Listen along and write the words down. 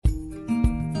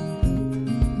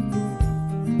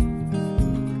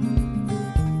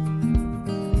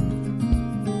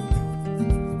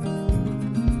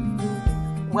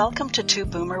welcome to Two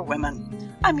Boomer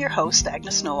Women. I'm your host,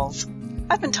 Agnes Knowles.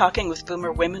 I've been talking with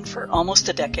Boomer women for almost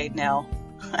a decade now.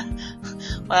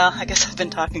 Well, I guess I've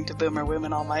been talking to Boomer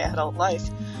women all my adult life.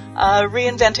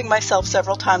 Reinventing myself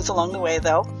several times along the way,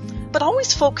 though, but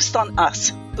always focused on us,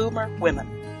 Boomer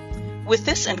women. With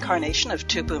this incarnation of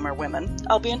Two Boomer Women,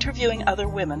 I'll be interviewing other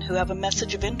women who have a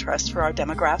message of interest for our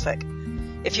demographic.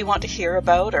 If you want to hear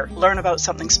about or learn about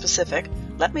something specific,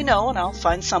 let me know and I'll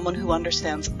find someone who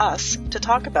understands us to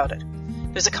talk about it.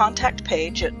 There's a contact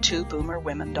page at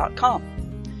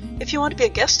twoboomerwomen.com. If you want to be a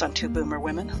guest on Two Boomer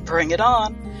Women, bring it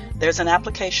on. There's an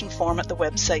application form at the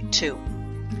website too.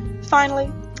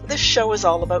 Finally, this show is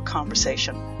all about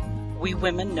conversation. We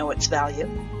women know its value.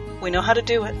 We know how to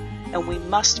do it, and we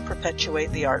must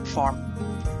perpetuate the art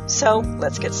form. So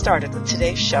let's get started with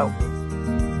today's show.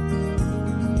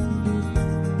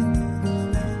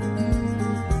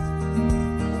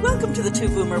 Welcome to the Two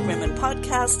Boomer Women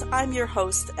podcast. I'm your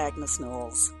host, Agnes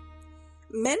Knowles.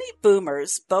 Many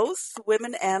boomers, both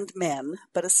women and men,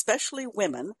 but especially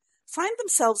women, find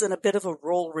themselves in a bit of a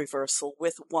role reversal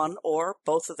with one or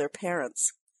both of their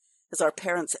parents. As our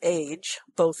parents age,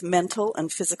 both mental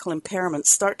and physical impairments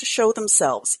start to show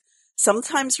themselves,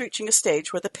 sometimes reaching a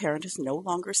stage where the parent is no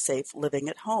longer safe living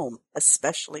at home,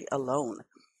 especially alone.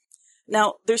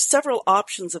 Now, there's several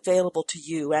options available to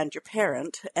you and your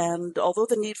parent, and although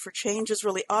the need for change is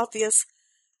really obvious,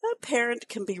 a parent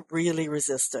can be really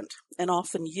resistant, and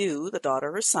often you, the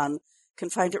daughter or son, can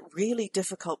find it really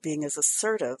difficult being as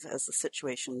assertive as the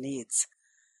situation needs.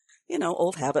 You know,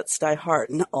 old habits die hard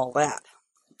and all that.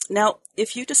 Now,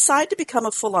 if you decide to become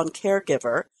a full-on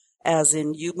caregiver, as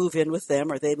in you move in with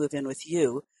them or they move in with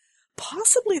you,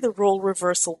 possibly the role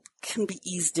reversal can be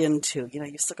eased into. You know,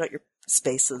 you've still got your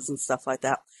spaces and stuff like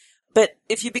that. But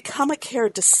if you become a care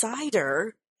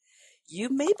decider, you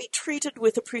may be treated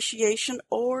with appreciation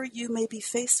or you may be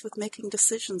faced with making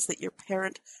decisions that your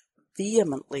parent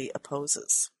vehemently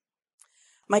opposes.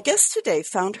 My guest today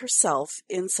found herself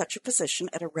in such a position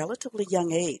at a relatively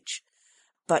young age,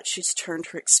 but she's turned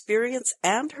her experience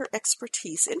and her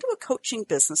expertise into a coaching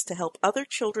business to help other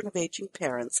children of aging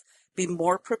parents be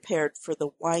more prepared for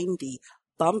the windy,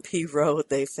 bumpy road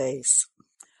they face.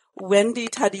 Wendy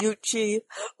Tadiucci,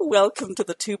 welcome to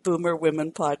the Two Boomer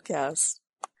Women podcast.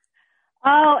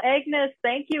 Oh, Agnes,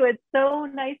 thank you. It's so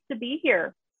nice to be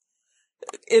here.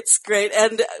 It's great.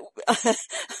 And I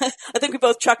think we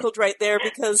both chuckled right there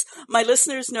because our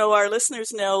listeners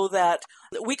know that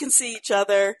we can see each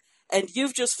other. And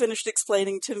you've just finished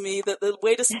explaining to me that the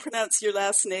way to pronounce your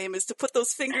last name is to put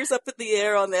those fingers up in the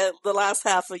air on the last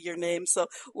half of your name. So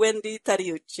Wendy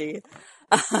Tadiucci.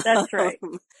 That's right.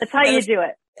 That's how you do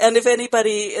it. And if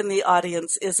anybody in the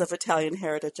audience is of Italian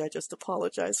heritage, I just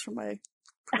apologize for my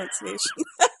pronunciation.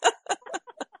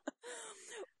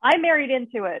 I married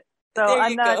into it, so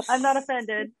I'm not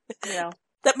offended. You know.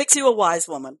 That makes you a wise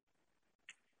woman.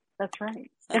 That's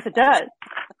right. Yes, it does.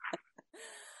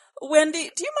 Wendy,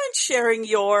 do you mind sharing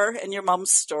your and your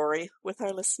mom's story with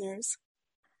our listeners?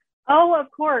 Oh,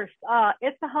 of course.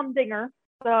 It's a humdinger,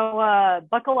 so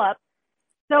buckle up.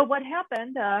 So what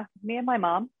happened, me and my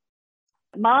mom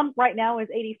right now is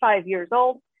 85 years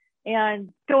old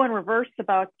and go in reverse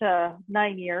about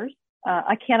 9 years.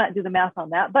 I cannot do the math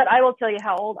on that, but I will tell you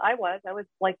how old I was. I was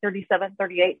like 37,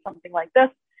 38, something like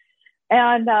this.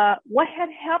 And what had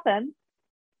happened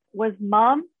was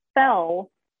Mom fell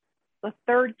the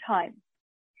third time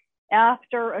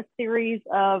after a series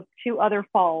of two other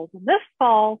falls. And this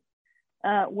fall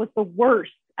was the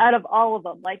worst out of all of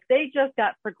them. Like, they just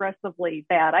got progressively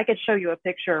bad. I could show you a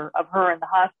picture of her in the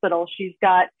hospital. She's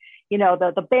got, you know,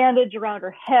 the bandage around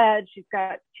her head. She's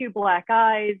got two black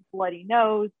eyes, bloody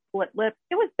nose, split lips.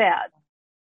 It was bad.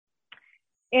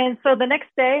 And so the next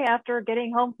day after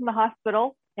getting home from the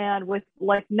hospital and with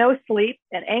like no sleep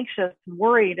and anxious and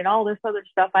worried and all this other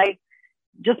stuff, I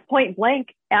just point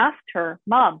blank asked her,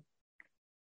 Mom,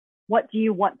 what do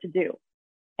you want to do?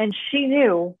 And she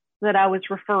knew that I was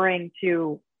referring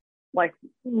to, like,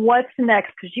 what's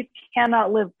next? Because you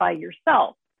cannot live by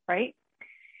yourself, right?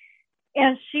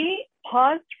 And she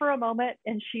paused for a moment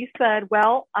and she said,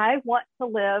 well, I want to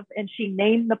live. And she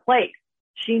named the place.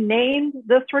 She named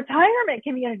this retirement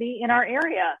community in our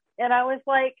area. And I was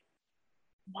like,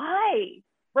 why?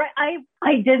 Right?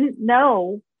 I didn't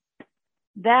know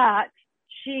that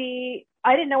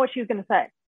I didn't know what she was going to say,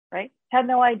 right? Had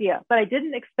no idea, but I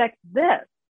didn't expect this.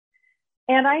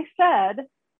 And I said,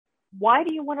 why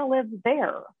do you want to live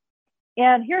there?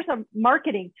 And here's a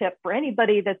marketing tip for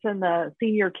anybody that's in the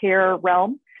senior care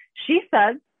realm. She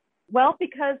said, well,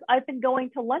 because I've been going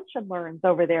to lunch and learns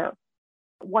over there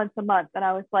once a month. And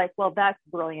I was like, well, that's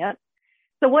brilliant.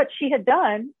 So what she had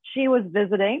done, she was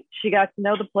visiting, she got to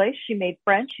know the place, she made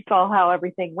friends, she saw how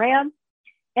everything ran.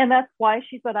 And that's why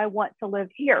she said, I want to live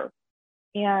here.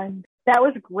 And that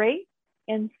was great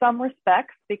in some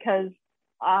respects because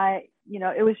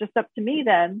it was just up to me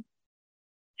then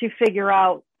to figure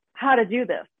out how to do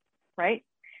this, right?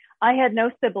 I had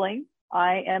no siblings.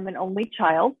 I am an only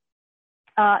child.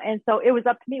 And so it was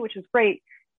up to me, which was great.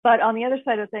 But on the other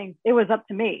side of things, it was up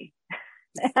to me.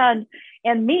 and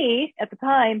me at the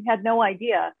time had no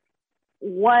idea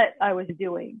what I was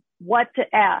doing, what to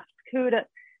ask,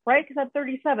 right? Because I'm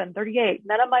 37, 38,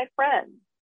 none of my friends,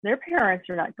 their parents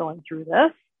are not going through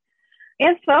this.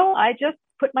 And so I just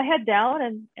put my head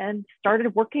down and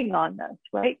started working on this,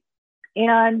 right?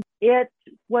 And it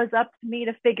was up to me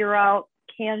to figure out,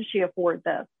 can she afford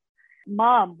this?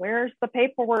 Mom, where's the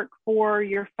paperwork for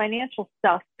your financial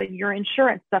stuff and your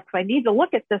insurance stuff? I need to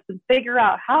look at this and figure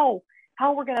out how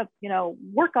we're going to,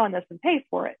 work on this and pay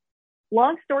for it.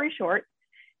 Long story short,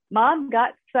 Mom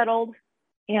got settled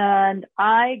and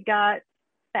I got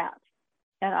fat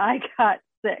and I got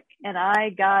sick and I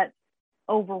got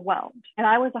overwhelmed and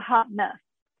I was a hot mess.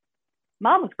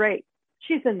 Mom was great.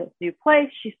 She's in this new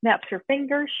place. She snaps her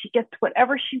fingers. She gets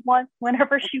whatever she wants,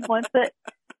 whenever she wants it.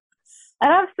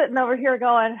 And I'm sitting over here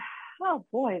going, oh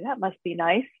boy, that must be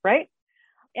nice, right?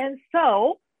 And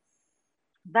so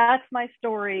that's my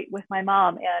story with my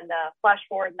mom. And flash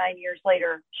forward 9 years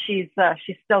later, she's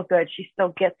still good. She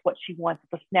still gets what she wants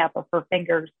at the snap of her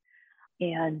fingers.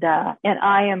 And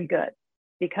I am good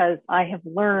because I have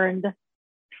learned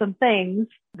some things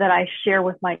that I share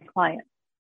with my clients.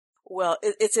 Well,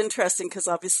 it's interesting because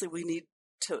obviously we need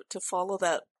to follow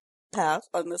that path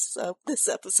on this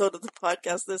episode of the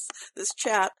podcast, this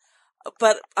chat.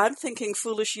 But I'm thinking,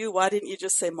 foolish you, why didn't you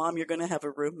just say, Mom, you're going to have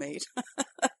a roommate?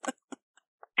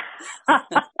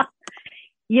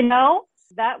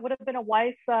 That would have been a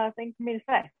wise thing for me to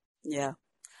say. Yeah.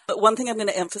 But one thing I'm going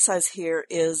to emphasize here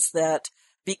is that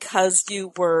because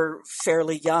you were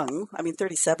fairly young,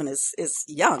 37 is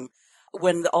young,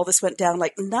 when all this went down,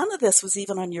 like none of this was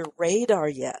even on your radar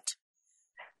yet.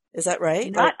 Is that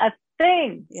right? Not a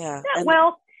thing. Yeah.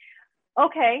 Well,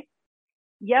 okay.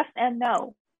 Yes and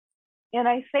no. And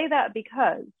I say that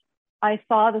because I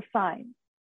saw the signs.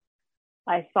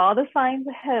 I saw the signs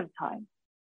ahead of time.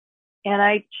 And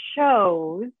I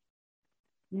chose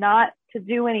not to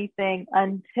do anything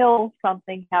until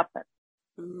something happened.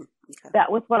 Okay.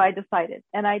 That was what I decided.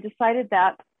 And I decided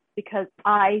that because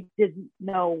I didn't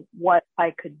know what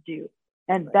I could do.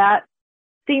 And right. That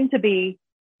seemed to be,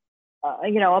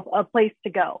 a place to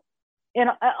go. And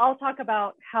I'll talk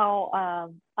about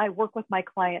how I work with my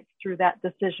clients through that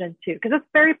decision too, because it's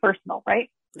very personal,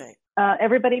 right? Right.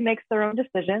 Everybody makes their own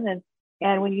decision.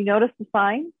 And when you notice the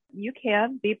signs, you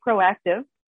can be proactive,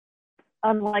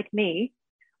 unlike me,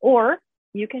 or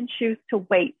you can choose to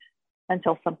wait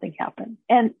until something happens.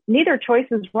 And neither choice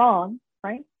is wrong,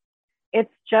 right?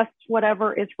 It's just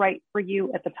whatever is right for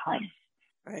you at the time.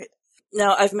 Right.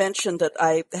 Now, I've mentioned that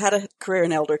I had a career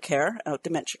in elder care,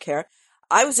 dementia care.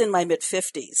 I was in my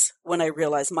mid-50s when I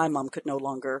realized my mom could no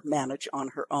longer manage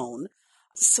on her own.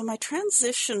 So my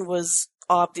transition was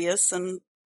obvious and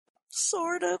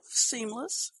sort of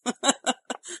seamless.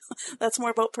 That's more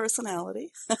about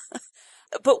personality.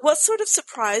 But what sort of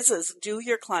surprises do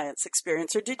your clients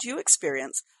experience, or did you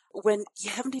experience, when you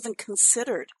haven't even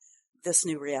considered this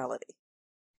new reality?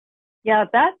 Yeah,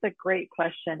 that's a great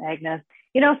question, Agnes.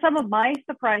 Some of my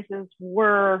surprises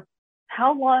were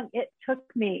how long it took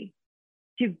me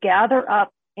to gather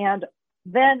up and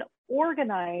then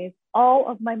organize all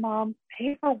of my mom's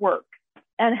paperwork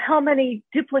and how many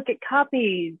duplicate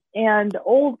copies and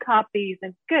old copies,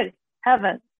 and good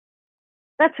heavens,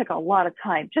 that took a lot of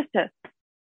time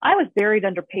I was buried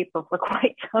under paper for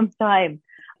quite some time.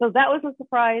 So that was a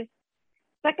surprise.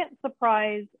 Second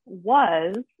surprise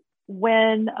was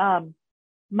when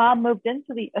Mom moved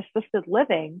into the assisted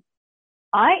living,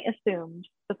 I assumed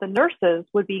that the nurses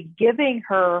would be giving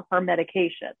her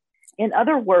medication. In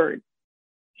other words,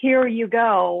 here you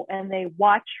go, and they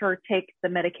watch her take the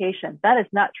medication. That is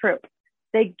not true.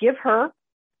 They give her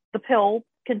the pill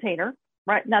container,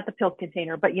 right? Not the pill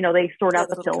container, but they sort out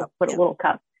the pills, put a little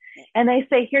cup. And they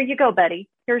say, here you go, Betty.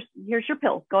 Here's your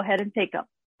pills. Go ahead and take them.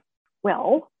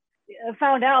 Well, I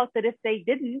found out that if they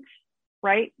didn't,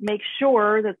 right, make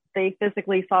sure that they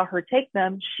physically saw her take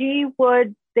them,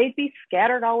 they'd be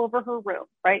scattered all over her room,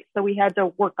 right? So we had to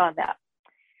work on that.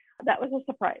 That was a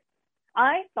surprise.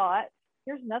 I thought,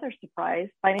 here's another surprise,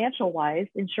 financial-wise,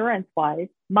 insurance-wise.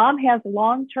 Mom has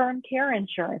long-term care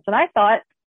insurance. And I thought,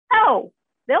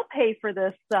 they'll pay for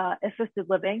this assisted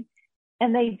living.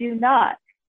 And they do not.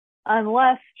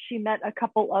 unless she met a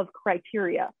couple of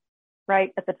criteria,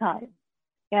 right, at the time.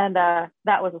 And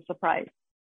that was a surprise.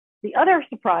 The other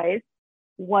surprise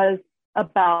was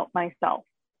about myself.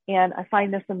 And I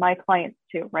find this in my clients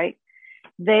too, right?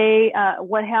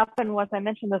 What happened was, I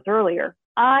mentioned this earlier,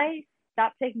 I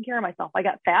stopped taking care of myself. I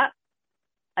got fat.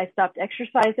 I stopped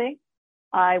exercising.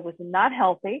 I was not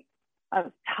healthy. I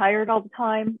was tired all the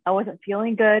time. I wasn't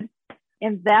feeling good.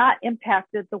 And that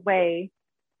impacted the way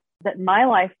that my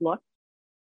life looked.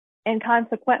 And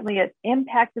consequently, it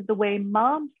impacted the way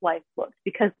Mom's life looked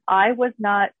because I was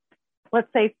not,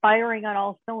 let's say, firing on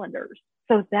all cylinders.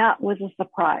 So that was a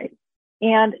surprise.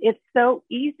 And it's so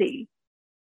easy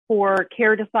for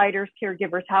care deciders,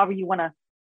 caregivers, however you want to,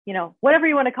 whatever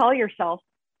you want to call yourself,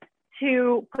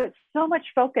 to put so much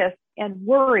focus and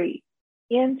worry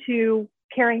into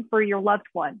caring for your loved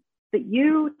one that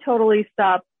you totally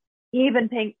stop even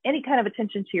paying any kind of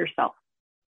attention to yourself.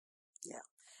 Yeah.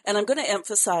 And I'm going to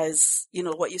emphasize,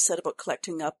 what you said about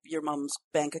collecting up your mom's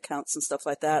bank accounts and stuff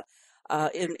like that.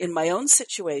 In my own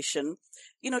situation,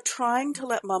 trying to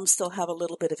let Mom still have a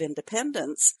little bit of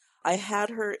independence, I had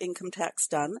her income tax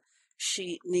done.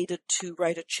 She needed to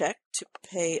write a check to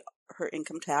pay her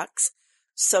income tax.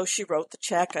 So she wrote the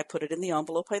check. I put it in the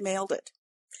envelope. I mailed it.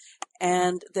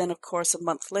 And then, of course, a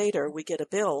month later, we get a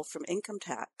bill from income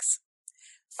tax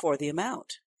for the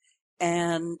amount.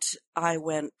 And I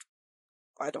went,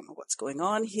 I don't know what's going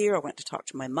on here. I went to talk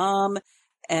to my mom.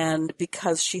 And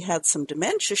because she had some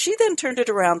dementia, she then turned it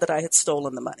around that I had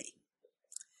stolen the money.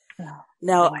 Oh,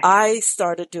 now, boy. I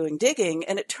started doing digging,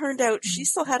 and it turned out she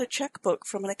still had a checkbook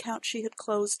from an account she had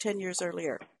closed 10 years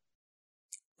earlier.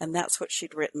 And that's what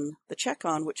she'd written the check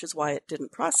on, which is why it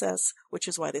didn't process, which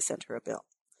is why they sent her a bill.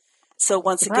 So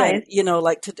once again,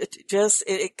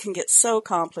 it can get so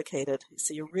complicated.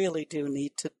 So you really do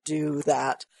need to do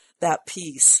that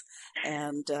piece.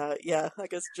 And, I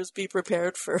guess just be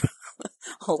prepared for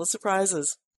all the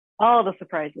surprises. All the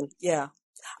surprises. Yeah.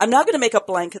 I'm not going to make a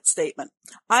blanket statement.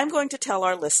 I'm going to tell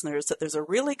our listeners that there's a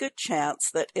really good chance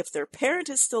that if their parent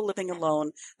is still living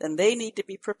alone, then they need to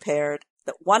be prepared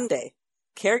that one day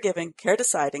caregiving, care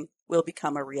deciding will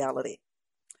become a reality.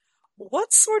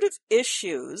 What sort of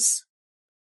issues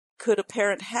could a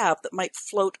parent have that might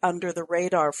float under the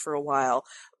radar for a while,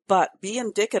 but be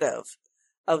indicative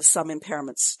of some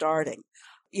impairments starting?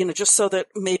 Just so that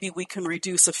maybe we can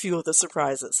reduce a few of the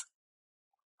surprises.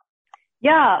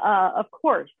 Yeah, of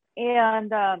course.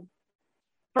 And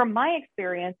from my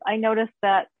experience, I noticed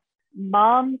that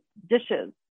Mom's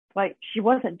dishes, like she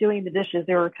wasn't doing the dishes,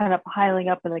 they were kind of piling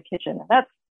up in the kitchen. And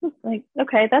that's like,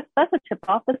 okay, that's a tip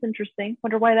off. That's interesting.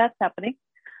 Wonder why that's happening.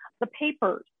 The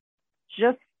papers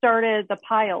the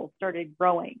piles started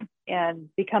growing and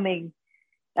becoming,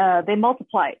 they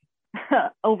multiplied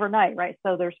overnight, right?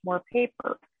 So there's more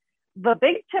paper. The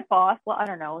big tip off, well, I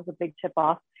don't know, it was a big tip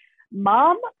off.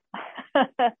 Mom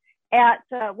at,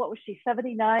 what was she,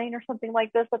 79 or something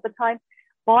like this at the time,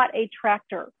 bought a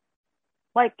tractor,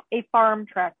 like a farm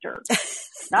tractor,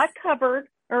 not covered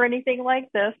or anything like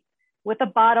this, with a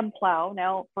bottom plow.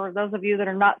 Now, for those of you that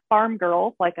are not farm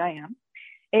girls like I am,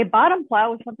 a bottom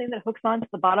plow is something that hooks onto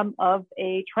the bottom of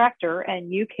a tractor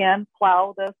and you can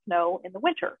plow the snow in the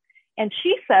winter. And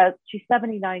she says, she's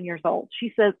 79 years old.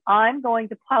 She says, I'm going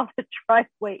to plow the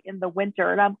driveway in the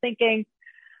winter. And I'm thinking,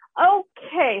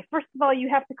 okay, first of all, you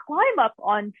have to climb up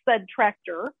on said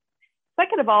tractor.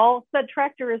 Second of all, said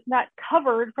tractor is not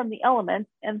covered from the elements.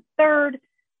 And third,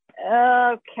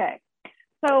 okay.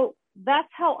 So that's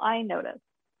how I noticed.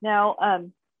 Now,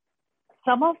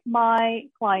 some of my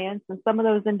clients and some of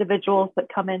those individuals that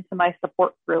come into my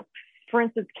support group, for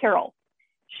instance, Carol,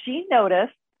 she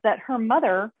noticed that her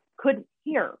mother couldn't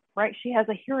hear, right? She has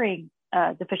a hearing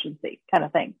deficiency kind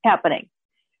of thing happening.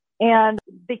 And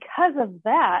because of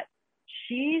that,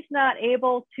 she's not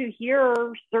able to hear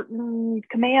certain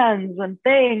commands and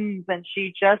things. And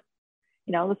she just,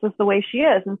 this is the way she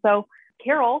is. And so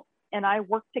Carol and I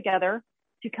worked together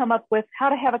to come up with how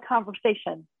to have a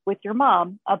conversation with your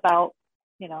mom about,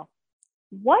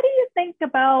 what do you think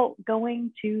about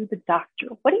going to the doctor?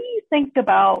 What do you think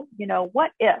about,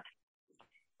 what if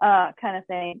kind of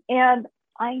thing? And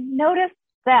I noticed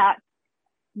that,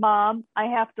 Mom, I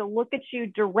have to look at you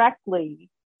directly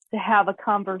to have a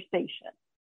conversation.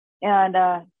 And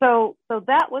so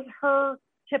that was her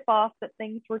tip off that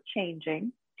things were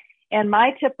changing. And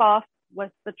my tip off was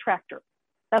the tractor.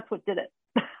 That's what did it.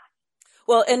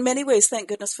 Well, in many ways, thank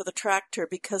goodness for the tractor,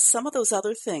 because some of those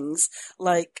other things,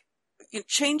 like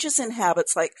changes in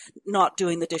habits, like not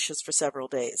doing the dishes for several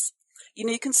days,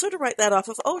 you can sort of write that off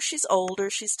of, oh, she's older,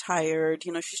 she's tired,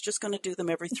 she's just going to do them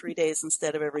every 3 days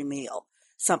instead of every meal.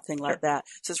 something Sure. like that.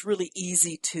 So it's really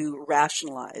easy to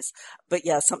rationalize. But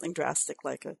yeah, something drastic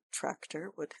like a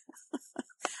tractor would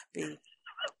be,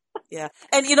 yeah.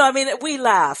 And, I mean, we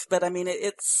laugh, but I mean,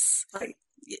 it's, Right.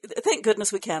 thank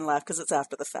goodness we can laugh because it's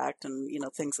after the fact and,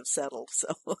 things have settled. So,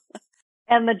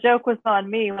 And the joke was on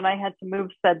me when I had to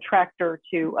move said tractor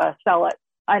to sell it.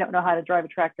 I don't know how to drive a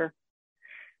tractor.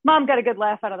 Mom got a good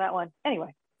laugh out of that one.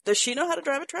 Anyway, does she know how to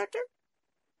drive a tractor?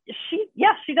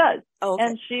 she does. Oh, okay.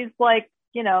 And she's like,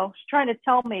 she's trying to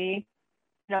tell me,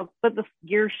 put this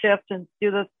gear shift and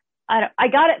do this. I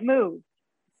got it moved,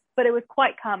 but it was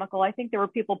quite comical. I think there were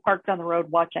people parked on the road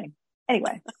watching.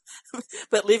 Anyway.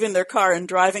 But leaving their car and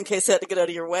drive in case they had to get out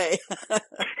of your way.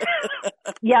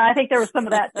 Yeah, I think there was some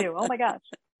of that too. Oh my gosh.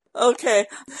 Okay.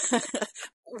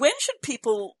 When should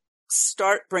people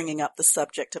start bringing up the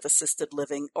subject of assisted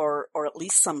living or at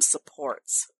least some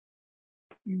supports?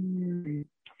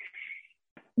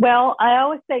 Well, I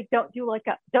always say don't do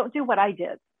what I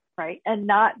did, right? And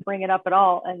not bring it up at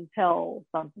all until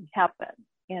something happens.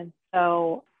 And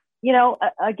so,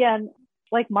 again,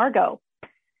 like Margot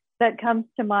that comes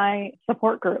to my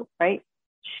support group, right?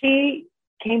 She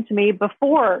came to me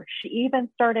before she even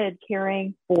started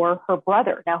caring for her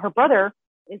brother. Now, her brother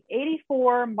is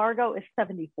 84, Margot is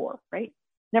 74, right?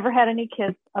 Never had any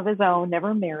kids of his own,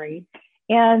 never married.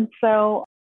 And so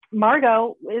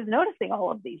Margot is noticing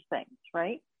all of these things,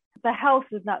 right? The house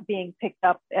is not being picked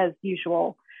up as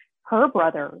usual. Her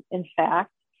brother, in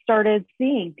fact, started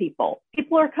seeing people.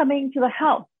 People are coming to the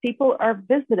house. People are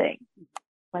visiting,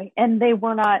 right? And they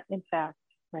were not, in fact,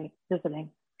 right,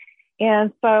 visiting.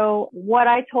 And so what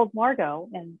I told Margot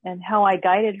and how I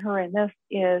guided her in this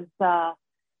is,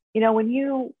 when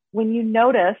you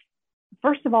notice,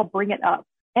 first of all, bring it up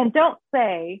and don't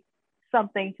say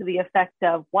something to the effect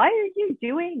of, why are you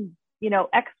doing,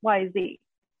 X, Y, Z?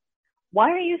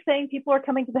 Why are you saying people are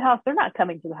coming to the house? They're not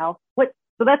coming to the house.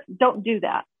 Don't do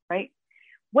that, right?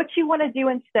 What you want to do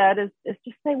instead is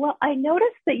just say, well, I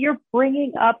noticed that you're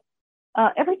bringing up,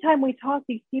 every time we talk,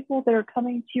 these people that are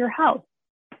coming to your house.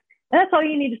 And that's all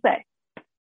you need to say,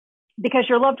 because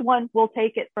your loved one will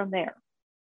take it from there,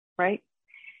 right?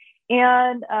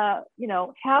 And,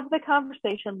 have the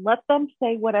conversation, let them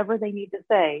say whatever they need to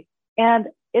say. And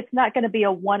it's not going to be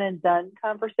a one and done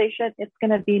conversation. It's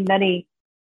going to be many,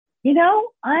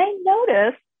 I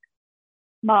noticed,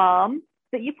 Mom,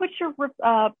 that you put your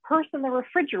purse in the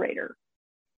refrigerator.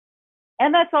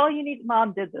 And that's all you need.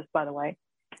 Mom did this, by the way,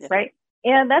 yeah. Right?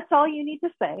 And that's all you need to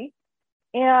say.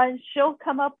 And she'll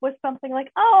come up with something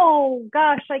like, oh,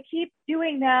 gosh, I keep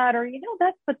doing that. Or,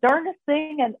 that's the darndest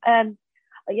thing. And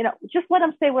just let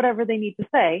them say whatever they need to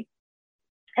say.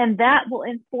 And that will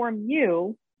inform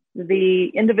you, the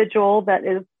individual that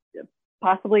is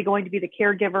possibly going to be the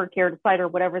caregiver, care decider,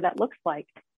 whatever that looks like.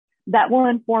 That will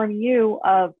inform you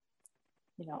of,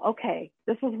 okay,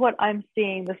 this is what I'm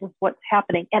seeing. This is what's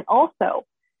happening. And also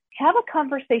have a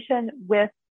conversation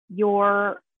with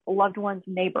your loved one's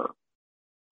neighbor,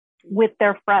 with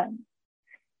their friends,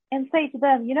 and say to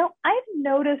them, I've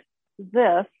noticed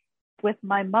this with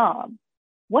my mom.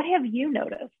 What have you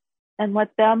noticed? And let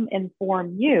them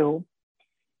inform you.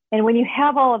 And when you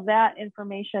have all of that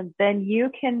information, then you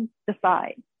can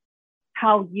decide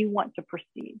how you want to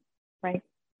proceed, right?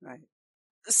 Right.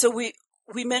 So we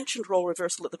mentioned role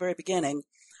reversal at the very beginning,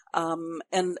 and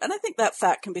I think that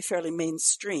fact can be fairly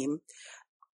mainstream.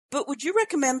 But would you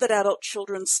recommend that adult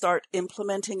children start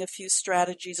implementing a few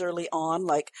strategies early on,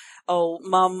 like, oh,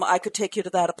 Mom, I could take you to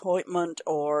that appointment,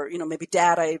 or, maybe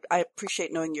Dad, I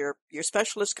appreciate knowing your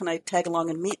specialist. Can I tag along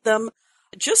and meet them?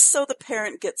 Just so the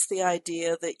parent gets the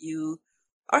idea that you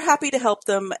are happy to help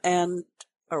them and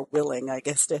are willing, I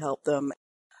guess, to help them.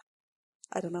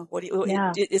 I don't know.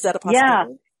 Is that a possibility? Yeah,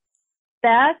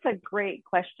 that's a great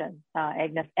question,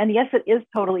 Agnes. And yes, it is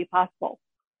totally possible.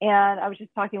 And I was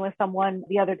just talking with someone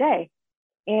the other day,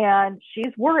 and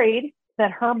she's worried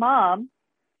that her mom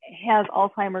has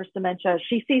Alzheimer's dementia.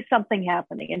 She sees something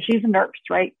happening, and she's a nurse,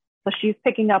 right? So she's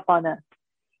picking up on this.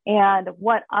 And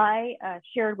what I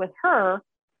shared with her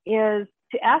is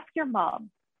to ask your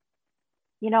mom,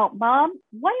 Mom,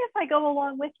 what if I go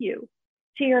along with you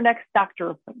to your next doctor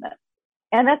appointment?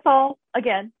 And that's all,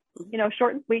 again,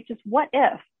 short and sweet, just what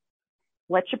if?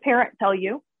 Let your parent tell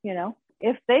you,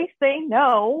 if they say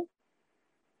no,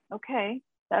 okay,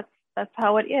 that's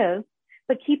how it is.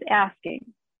 But keep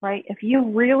asking, right? If you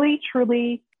really,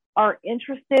 truly are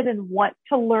interested and want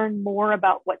to learn more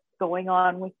about what's going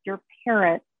on with your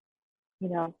parent,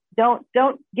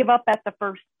 don't give up at the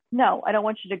first, no, I don't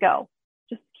want you to go.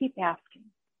 Just keep asking.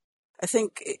 I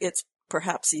think it's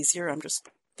perhaps easier. I'm just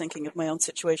thinking of my own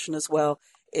situation as well,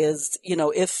 is,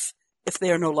 if if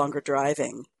they are no longer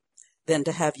driving, then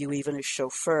to have you even as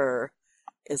chauffeur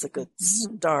is a good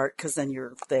start, because then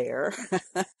you're there.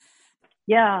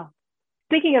 Yeah.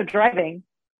 Speaking of driving,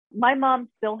 my mom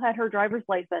still had her driver's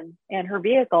license and her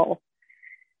vehicle,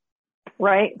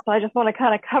 right? So I just want to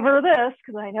kind of cover this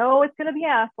because I know it's going to be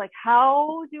asked, like,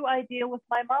 how do I deal with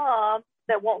my mom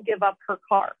that won't give up her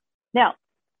car? Now,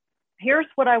 here's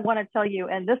what I want to tell you,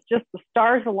 and this just the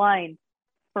stars aligned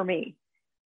for me.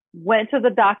 Went to the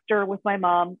doctor with my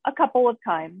mom a couple of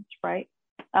times, right?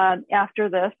 After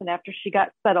this and after she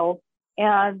got settled,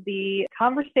 and the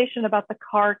conversation about the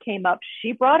car came up.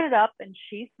 She brought it up and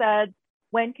she said,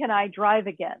 when can I drive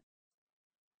again?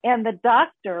 And the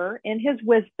doctor, in his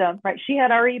wisdom, right, she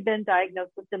had already been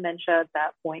diagnosed with dementia at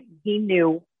that point. He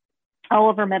knew all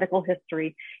of her medical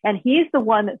history. And he's the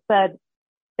one that said,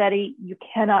 Betty, you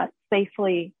cannot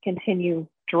safely continue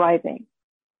driving.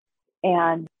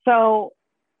 And so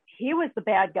he was the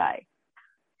bad guy.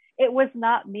 It was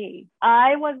not me.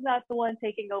 I was not the one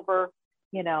taking over,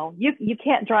 you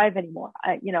can't drive anymore.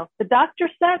 The doctor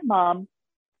said, Mom,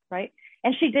 right?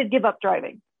 And she did give up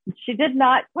driving. She did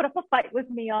not put up a fight with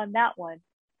me on that one.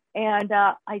 And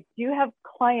I do have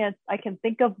clients, I can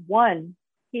think of one.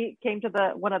 He came to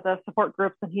one of the support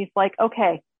groups and he's like,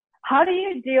 okay, how do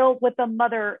you deal with a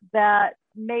mother that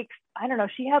makes, I don't know,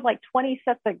 she had like 20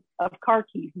 sets of car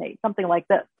keys made, something like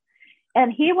this.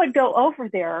 And he would go over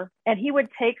there and he would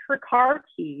take her car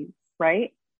keys,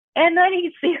 right? And then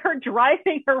he'd see her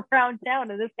driving around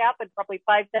town. And this happened probably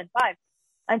 5-10 times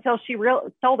until she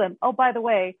told him, oh, by the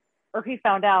way, or he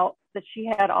found out that she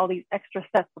had all these extra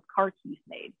sets of car keys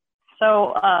made.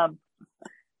 So,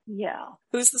 yeah.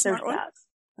 Who's the smart one?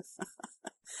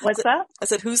 What's that? I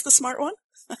said, who's the smart one?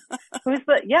 I was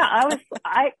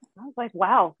like,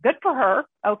 wow, good for her.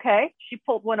 Okay. She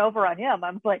pulled one over on him.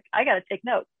 I'm like, I got to take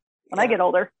notes when I get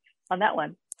older on that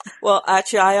one. Well,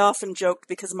 actually, I often joked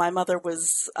because my mother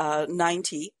was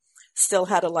 90, still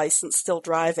had a license, still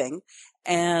driving.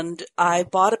 And I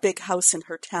bought a big house in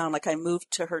her town. Like I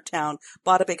moved to her town,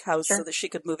 bought a big house so that she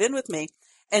could move in with me.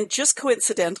 And just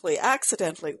coincidentally,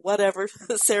 accidentally, whatever,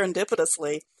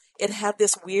 serendipitously, it had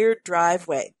this weird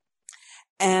driveway.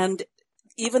 And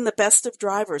even the best of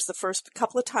drivers, the first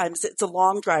couple of times, it's a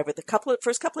long driveway.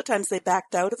 First couple of times they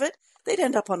backed out of it, they'd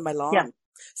end up on my lawn. Yeah.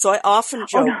 So I often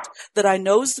joked that I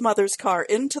nosed Mother's car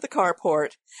into the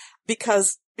carport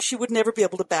because she would never be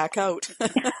able to back out.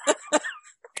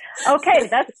 Okay,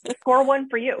 that's score one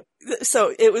for you.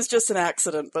 So it was just an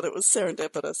accident, but it was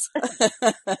serendipitous.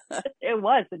 It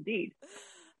was indeed.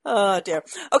 Oh, dear.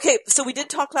 Okay, so we did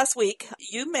talk last week.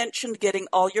 You mentioned getting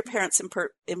all your parents'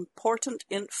 important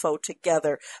info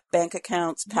together, bank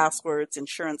accounts, passwords,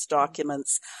 insurance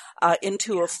documents,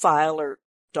 into a file or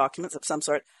documents of some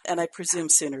sort. And I presume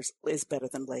sooner is better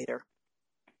than later.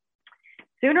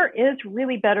 Sooner is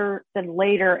really better than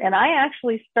later. And I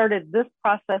actually started this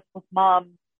process with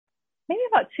Mom maybe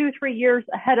about 2-3 years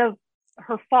ahead of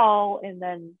her fall and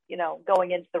then,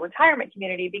 going into the retirement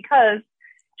community because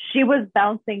she was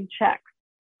bouncing checks.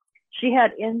 She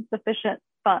had insufficient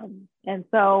funds. And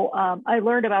so I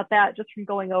learned about that just from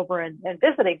going over and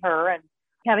visiting her and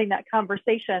having that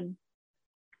conversation.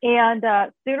 And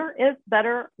sooner is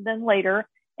better than later.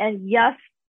 And yes,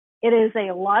 it is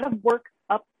a lot of work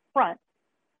up front.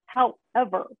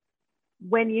 However,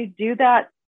 when you do that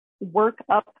work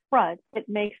up front, it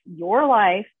makes your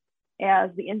life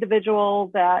as the individual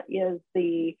that is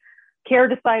the care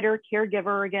decider,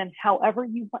 caregiver, again, however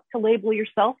you want to label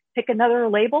yourself, pick another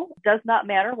label, does not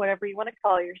matter, whatever you want to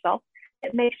call yourself.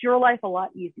 It makes your life a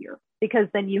lot easier because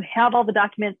then you have all the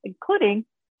documents, including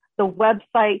the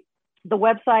website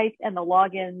and the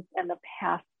logins and the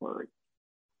passwords.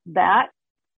 That,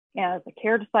 as a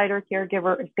care decider,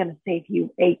 caregiver, is going to save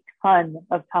you a ton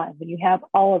of time when you have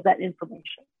all of that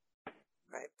information.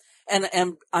 Right.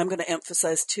 And I'm going to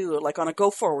emphasize too, like on a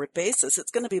go-forward basis,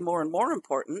 it's going to be more and more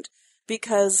important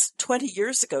because 20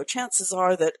 years ago, chances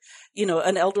are that,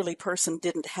 an elderly person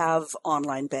didn't have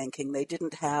online banking. They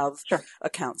didn't have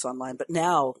accounts online, but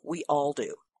now we all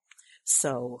do.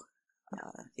 So,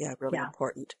 really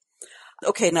important.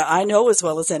 Okay. Now I know as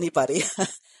well as anybody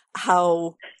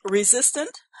how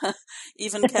resistant,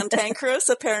 even cantankerous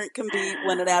a parent can be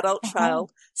when an adult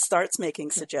child starts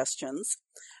making suggestions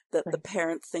that the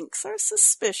parent thinks are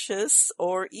suspicious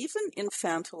or even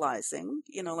infantilizing,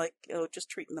 just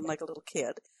treating them like a little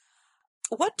kid.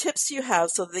 What tips do you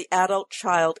have so the adult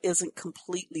child isn't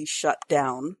completely shut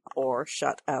down or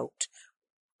shut out?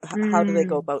 How do they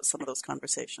go about some of those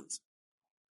conversations?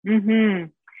 Mm-hmm.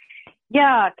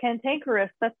 Yeah,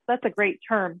 cantankerous, that's a great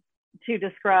term to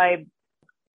describe.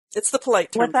 It's the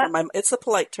polite term it's the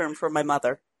polite term for my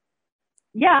mother.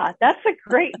 Yeah, that's a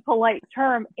great polite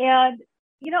term. And,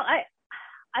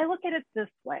 I look at it this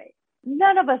way.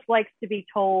 None of us likes to be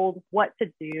told what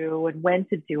to do and when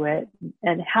to do it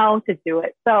and how to do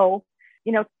it. So,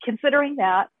 considering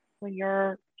that when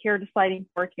you're deciding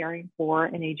for caring for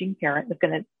an aging parent is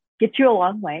going to get you a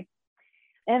long way.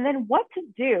 And then what to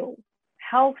do,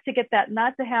 how to get that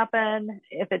not to happen.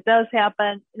 If it does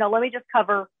happen, let me just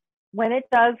cover when it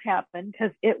does happen,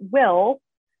 because it will.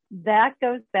 That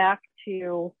goes back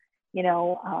to,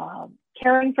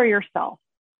 caring for yourself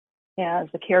as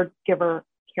a caregiver,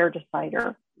 care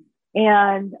decider,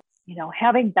 and,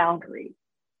 having boundaries.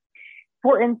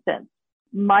 For instance,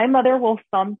 my mother will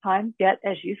sometimes get,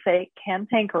 as you say,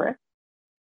 cantankerous,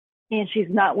 and she's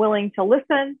not willing to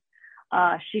listen.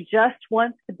 She just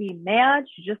wants to be mad.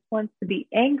 She just wants to be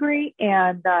angry.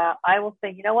 And I will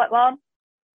say, you know what, Mom?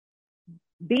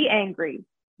 Be angry,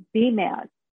 be mad.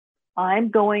 I'm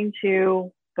going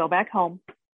to go back home,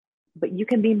 but you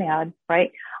can be mad,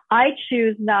 right? I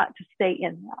choose not to stay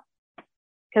in that,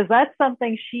 because that's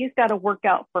something she's got to work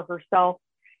out for herself,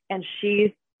 and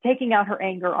she's taking out her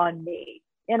anger on me.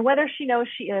 And whether she knows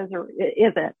she is or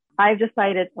isn't, I've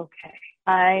decided, okay,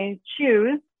 I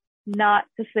choose not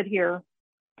to sit here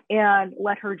and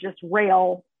let her just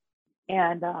rail,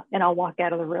 and I'll walk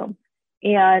out of the room.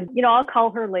 And, I'll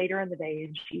call her later in the day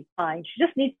and she's fine. She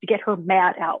just needs to get her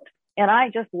mad out, and I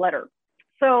just let her.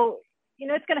 So,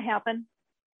 it's going to happen,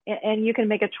 and you can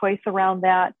make a choice around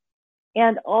that.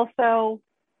 And also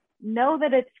know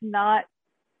that it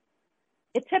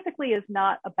typically is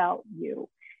not about you.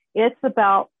 It's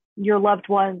about your loved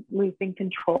one losing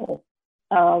control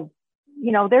of,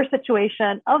 their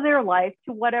situation, of their life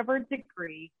to whatever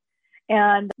degree.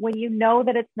 And when you know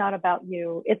that it's not about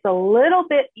you, it's a little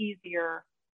bit easier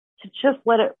to just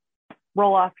let it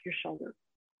roll off your shoulders.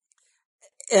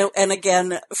 And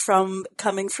again,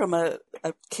 coming from a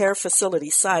care facility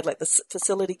side, like the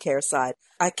facility care side,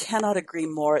 I cannot agree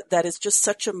more. That is just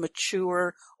such a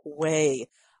mature way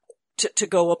to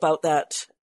go about that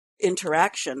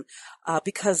interaction,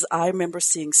 because I remember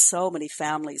seeing so many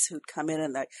families who'd come in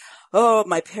and like, oh,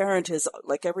 my parent is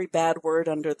like every bad word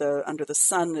under the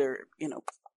sun. They're,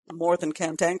 more than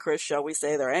cantankerous, shall we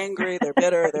say. They're angry, they're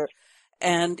bitter,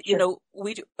 and,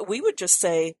 we would just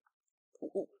say,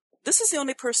 this is the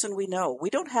only person we know.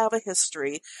 We don't have a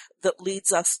history that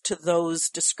leads us to those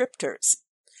descriptors.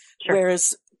 Sure.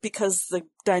 Whereas because the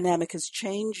dynamic has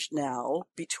changed now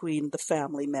between the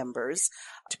family members,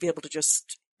 to be able to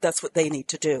just, that's what they need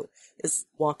to do, is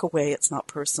walk away. It's not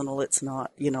personal. It's not,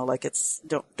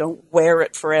 don't wear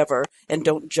it forever, and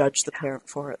don't judge the parent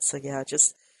for it. So yeah,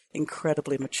 just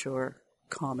incredibly mature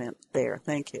comment there.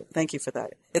 Thank you. Thank you for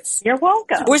that. You're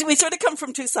welcome. We sort of come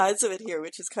from two sides of it here,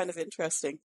 which is kind of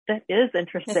interesting. That is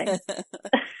interesting.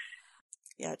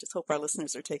 Yeah, I just hope our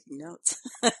listeners are taking notes.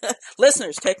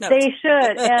 Listeners, take notes. They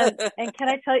should. And can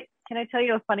I tell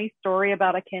you a funny story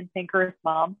about a cantankerous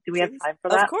mom? Do we have time for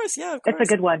that? Of course, yeah, of course.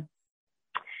 It's a good one.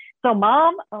 So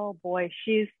Mom, oh boy,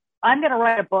 I'm going to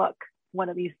write a book one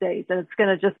of these days, and it's going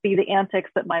to just be the antics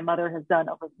that my mother has done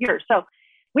over the years. So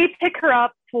we pick her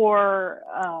up for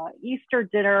Easter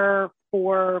dinner,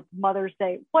 for Mother's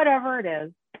Day, whatever it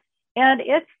is. And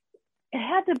it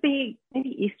had to be maybe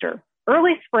Easter,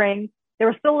 early spring. There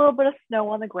was still a little bit of snow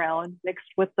on the ground mixed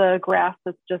with the grass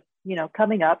that's just,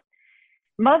 coming up.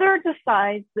 Mother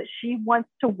decides that she wants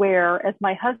to wear, as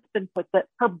my husband puts it,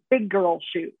 her big girl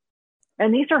shoes.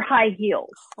 And these are high heels,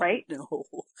 right? No.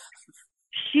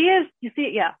 She is, you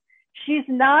see, yeah, she's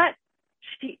not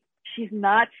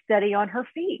steady on her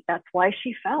feet. That's why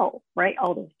she fell, right?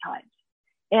 All those times.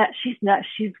 And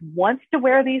she wants to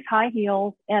wear these high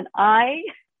heels. And I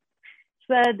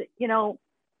said,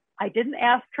 I didn't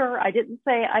ask her. I didn't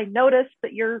say, I noticed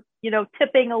that you're,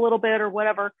 tipping a little bit or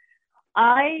whatever.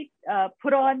 I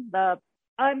put on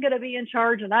I'm going to be in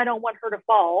charge and I don't want her to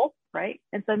fall, right?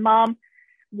 And said, Mom,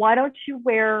 why don't you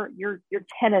wear your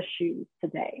tennis shoes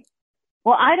today?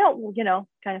 Well, I don't,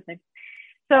 kind of thing.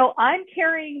 So I'm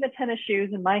carrying the tennis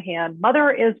shoes in my hand.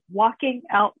 Mother is walking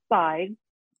outside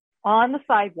on the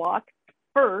sidewalk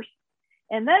first,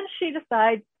 and then she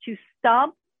decides to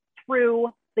stomp through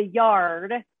the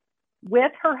yard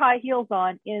with her high heels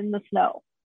on in the snow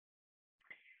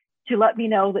to let me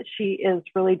know that she is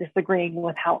really disagreeing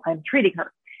with how I'm treating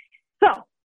her. So,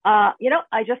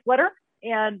 I just let her,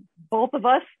 and both of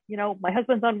us, my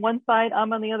husband's on one side,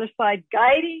 I'm on the other side,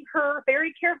 guiding her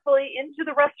very carefully into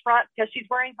the restaurant because she's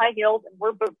wearing high heels and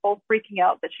we're both freaking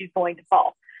out that she's going to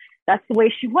fall. That's the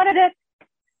way she wanted it.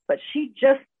 But she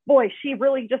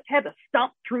really just had to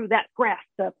stomp through that grass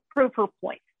to prove her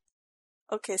point.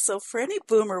 Okay, so for any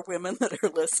boomer women that are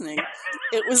listening,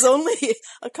 it was only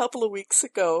a couple of weeks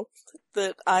ago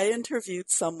that I interviewed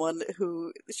someone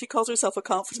who, she calls herself a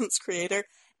confidence creator,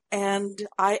 and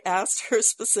I asked her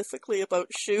specifically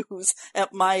about shoes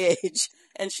at my age,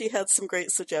 and she had some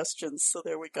great suggestions, so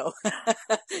there we go.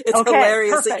 It's Okay,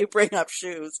 hilarious perfect. that you bring up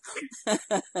shoes.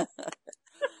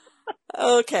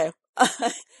 Okay.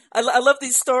 I love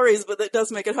these stories, but it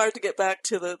does make it hard to get back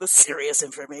to the serious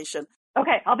information.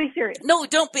 Okay, I'll be serious. No,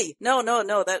 don't be. No.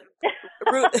 That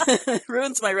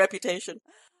ruins my reputation.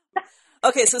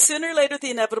 Okay, so sooner or later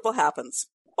the inevitable happens.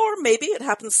 Or maybe it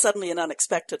happens suddenly and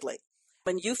unexpectedly.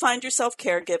 When you find yourself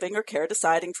caregiving or care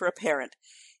deciding for a parent,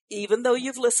 even though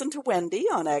you've listened to Wendy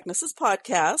on Agnes's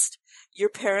podcast, your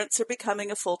parents are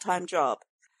becoming a full-time job.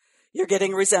 You're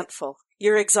getting resentful.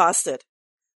 You're exhausted.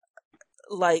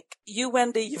 Like you,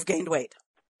 Wendy, you've gained weight.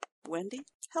 Wendy,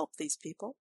 help these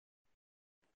people.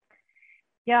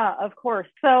 Yeah, of course.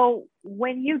 So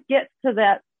when you get to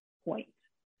that point,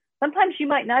 sometimes you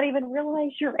might not even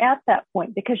realize you're at that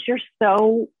point because you're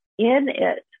so in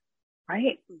it,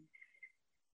 right?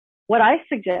 What I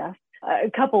suggest, a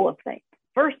couple of things.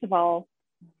 First of all,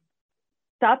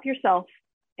 stop yourself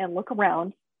and look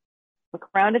around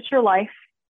at your life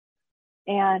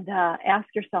and ask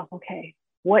yourself, okay,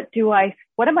 what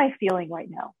am I feeling right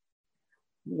now?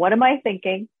 What am I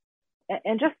thinking?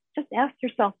 And just ask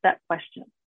yourself that question.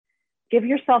 Give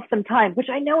yourself some time, which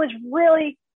I know is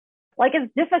really,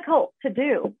 it's difficult to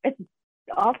do.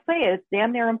 I'll say it's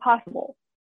damn near impossible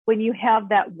when you have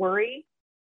that worry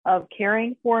of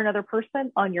caring for another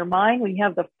person on your mind, when you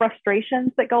have the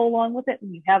frustrations that go along with it,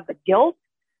 and you have the guilt.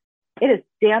 It is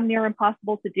damn near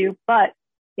impossible to do, but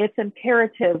it's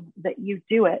imperative that you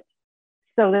do it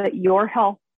so that your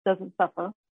health doesn't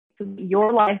suffer, so that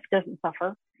your life doesn't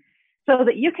suffer, so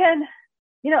that you can,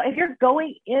 if you're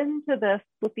going into this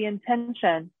with the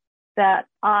intention that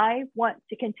I want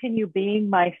to continue being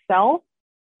myself,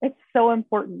 it's so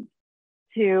important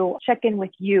to check in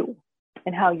with you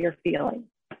and how you're feeling,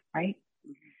 right?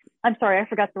 I'm sorry, I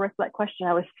forgot the rest of that question.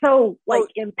 I was so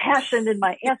impassioned in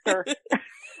my answer.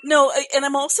 No, and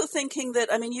I'm also thinking that,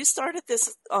 you started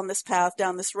on this path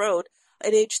down this road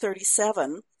at age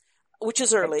 37, which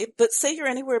is early, but say you're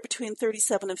anywhere between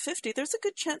 37 and 50, there's a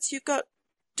good chance you've got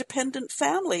dependent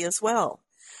family as well.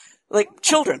 Like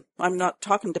children. I'm not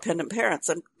talking dependent parents,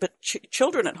 but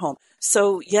children at home.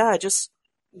 So yeah,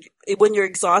 when you're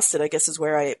exhausted, I guess is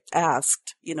where I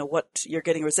asked, what you're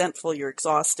getting resentful, you're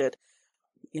exhausted,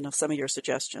 some of your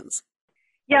suggestions.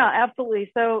 Yeah,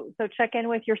 absolutely. So check in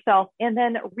with yourself and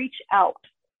then reach out.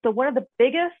 So one of the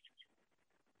biggest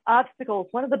obstacles,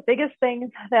 one of the biggest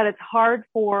things that it's hard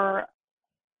for,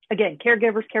 again,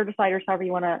 caregivers, care deciders, however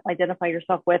you want to identify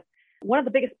yourself with, one of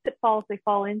the biggest pitfalls they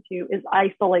fall into is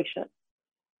isolation.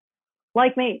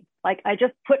 Like me, I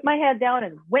just put my head down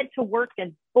and went to work,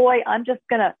 and boy, I'm just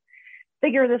going to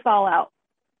figure this all out.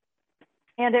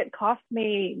 And it cost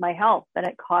me my health, and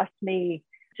it cost me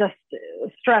just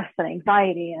stress and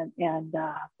anxiety. And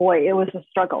boy, it was a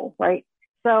struggle, right?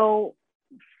 So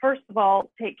first of all,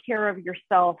 take care of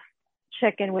yourself,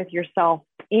 check in with yourself,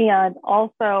 and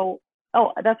also,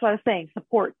 that's what I was saying,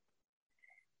 support.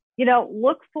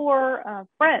 Look for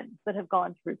friends that have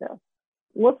gone through this.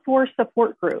 Look for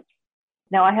support groups.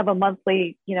 Now I have a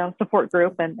monthly, support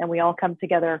group, and we all come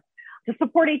together to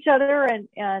support each other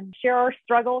and share our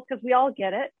struggles, because we all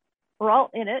get it. We're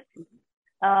all in it.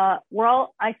 We're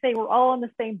all on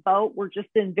the same boat. We're just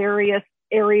in various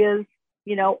areas,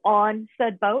 on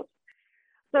said boat.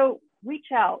 So reach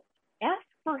out, ask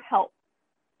for help,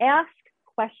 ask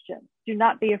questions. Do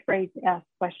not be afraid to ask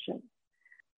questions.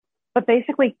 But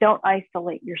basically, don't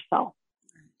isolate yourself.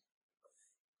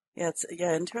 Yeah, it's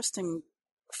interesting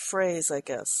phrase, I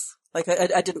guess.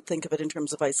 I didn't think of it in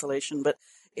terms of isolation, but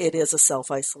it is a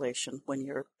self-isolation when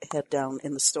you're head down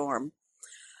in the storm.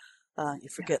 You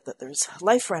forget that there's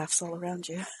life rafts all around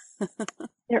you.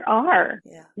 There are.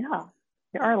 Yeah,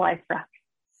 there are life rafts.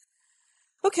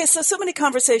 Okay, so many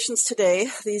conversations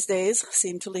these days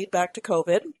seem to lead back to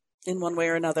COVID in one way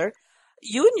or another.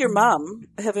 You and your mom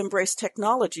have embraced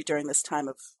technology during this time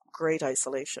of great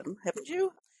isolation, haven't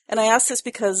you? And I ask this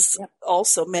because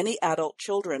also many adult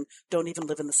children don't even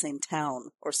live in the same town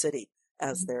or city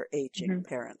as their aging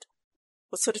parent.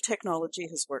 What sort of technology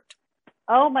has worked?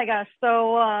 Oh my gosh.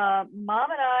 So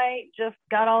Mom and I just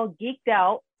got all geeked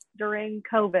out during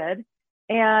COVID,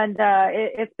 and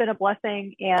it's been a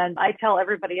blessing. And I tell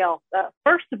everybody else,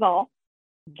 first of all,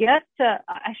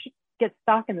 I should get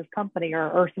stock in this company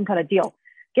or some kind of deal.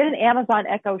 Get an Amazon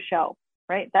Echo Show,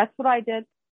 right? That's what I did.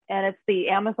 And it's the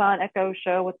Amazon Echo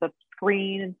Show with the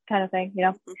screen kind of thing,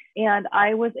 and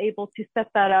I was able to set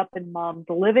that up in mom's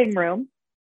living room.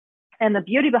 And the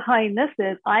beauty behind this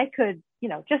is I could,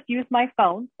 just use my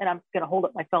phone, and I'm going to hold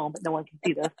up my phone, but no one can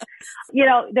see this.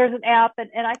 There's an app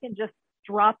and I can just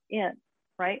drop in,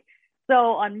 right? So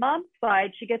on mom's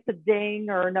side, she gets a ding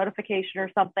or a notification or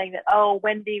something that, oh,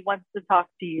 Wendy wants to talk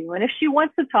to you. And if she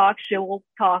wants to talk, she'll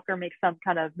talk or make some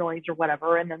kind of noise or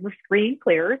whatever. And then the screen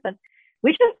clears and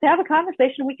we just have a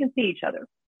conversation. We can see each other.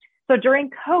 So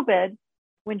during COVID,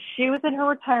 when she was in her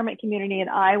retirement community and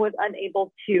I was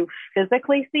unable to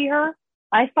physically see her,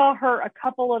 I saw her a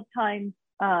couple of times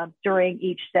during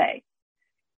each day.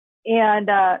 And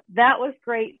that was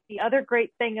great. The other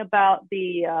great thing about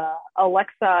the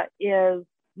Alexa is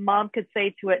mom could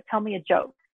say to it, tell me a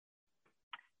joke.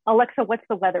 Alexa, what's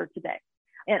the weather today?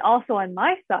 And also on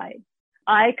my side,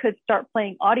 I could start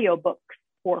playing audiobooks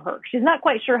for her. She's not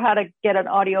quite sure how to get an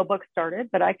audiobook started,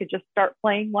 but I could just start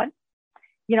playing one.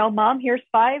 Mom, here's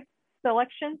 5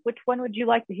 selections. Which one would you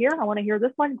like to hear? I want to hear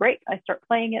this one. Great. I start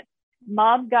playing it.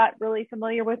 Mom got really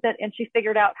familiar with it and she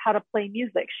figured out how to play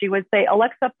music. She would say,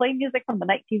 Alexa, play music from the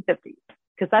 1950s,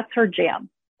 because that's her jam.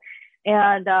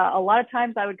 And a lot of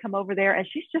times I would come over there and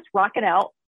she's just rocking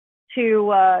out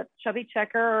to Chubby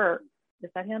Checker, or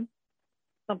is that him?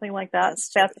 Something like that.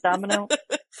 Fats Domino.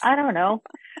 I don't know.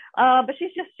 But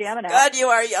she's just jamming out. God, you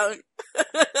are young.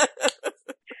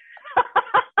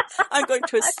 I'm going to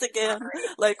twist again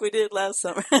like we did last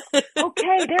summer.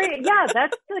 Okay,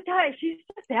 that's the guy. She's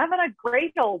just having a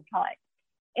great old time.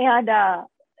 And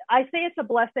I say it's a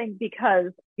blessing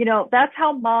because, that's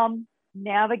how mom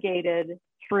navigated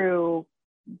through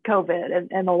COVID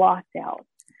and the lockdown.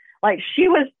 Like she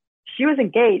was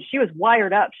engaged. She was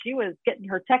wired up. She was getting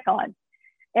her tech on.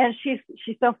 And she's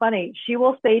so funny. She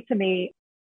will say to me,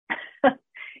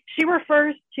 she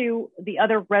refers to the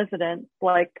other residents,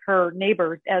 like her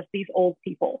neighbors, as these old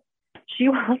people. She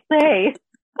will say,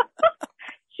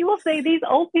 these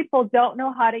old people don't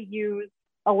know how to use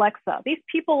Alexa. These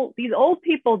old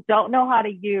people don't know how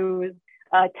to use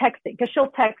texting, because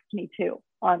she'll text me too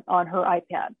on her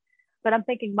iPad. But I'm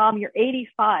thinking, Mom, you're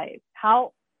 85.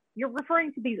 How you're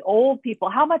referring to these old people?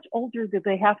 How much older do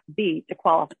they have to be to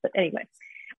qualify? But anyway,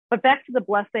 but back to the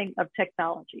blessing of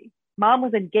technology. Mom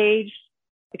was engaged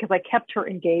because I kept her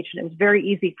engaged, and it was very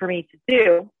easy for me to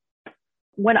do.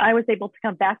 When I was able to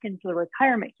come back into the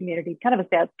retirement community, kind of a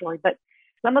sad story, but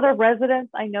some of the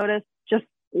residents I noticed just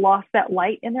lost that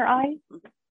light in their eyes,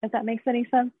 if that makes any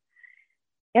sense.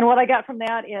 And what I got from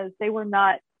that is they were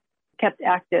not kept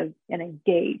active and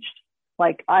engaged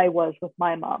like I was with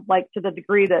my mom, like to the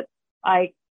degree that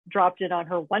I dropped in on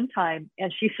her one time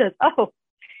and she says, oh,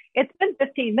 it's been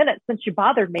 15 minutes since you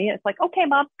bothered me. And it's like, okay,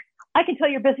 Mom, I can tell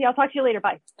you're busy. I'll talk to you later.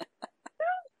 Bye.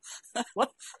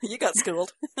 What? You got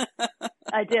schooled.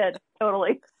 I did.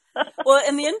 Totally. Well,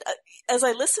 in the end, as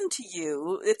I listen to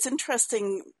you, it's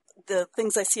interesting the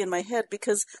things I see in my head,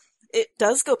 because it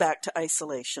does go back to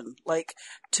isolation, like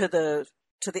to the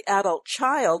adult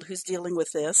child who's dealing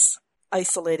with this,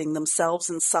 isolating themselves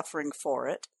and suffering for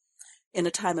it. In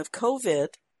a time of COVID,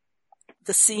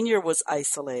 the senior was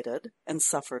isolated and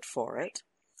suffered for it.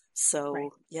 So, right.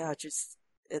 Yeah, just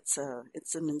it's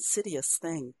an insidious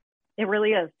thing. It really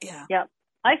is. Yeah. Yeah.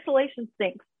 Isolation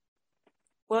stinks.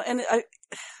 Well, and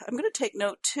I'm going to take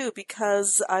note too,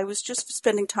 because I was just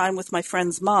spending time with my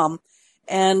friend's mom,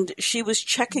 and she was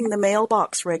checking the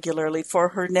mailbox regularly for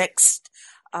her next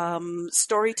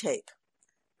story tape,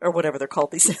 or whatever they're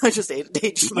called these days. I just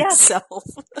aged myself.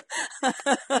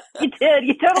 You did.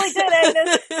 You totally did,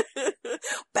 Agnes.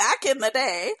 Back in the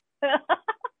day.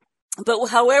 But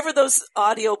however those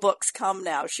audiobooks come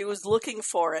now, she was looking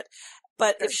for it.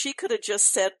 But if she could have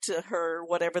just said to her,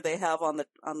 whatever they have on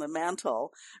the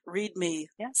mantle, read me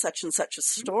such and such a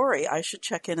story, I should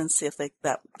check in and see if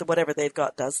whatever they've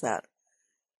got does that.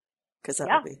 Because that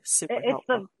would be super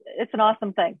helpful. It's an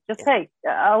awesome thing. Just, hey,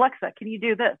 Alexa, can you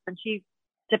do this? And she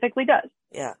typically does.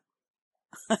 Yeah.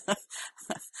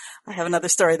 I have another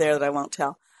story there that I won't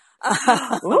tell.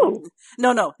 Ooh.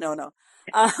 No.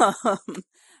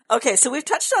 Okay, so we've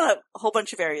touched on a whole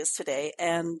bunch of areas today,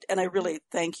 and I really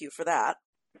thank you for that.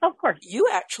 Of course. You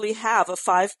actually have a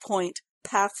 5-point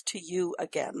Path to You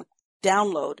Again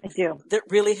download. I do. That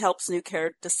really helps new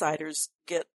care deciders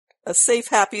get a safe,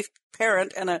 happy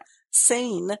parent and a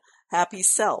sane, happy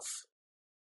self.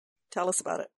 Tell us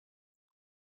about it.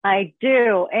 I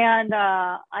do. And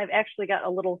I've actually got a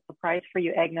little surprise for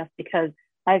you, Agnes, because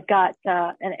I've got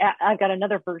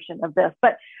another version of this.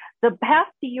 But the Path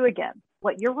to You Again,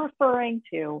 what you're referring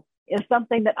to is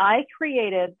something that I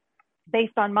created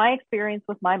based on my experience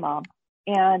with my mom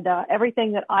and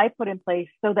everything that I put in place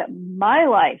so that my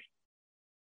life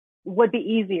would be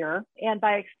easier. And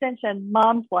by extension,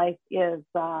 mom's life is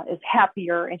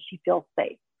happier and she feels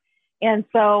safe. And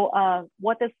so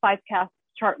what this 5-path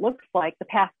chart looks like, the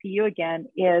path to you again,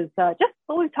 is just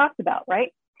what we've talked about,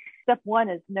 right? Step 1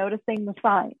 is noticing the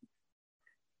signs.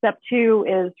 Step 2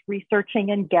 is researching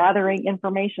and gathering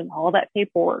information, all that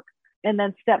paperwork. And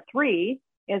then step 3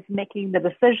 is making the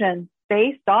decision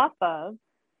based off of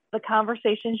the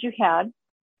conversations you had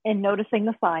and noticing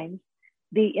the signs,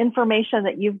 the information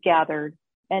that you've gathered.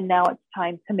 And now it's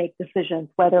time to make decisions,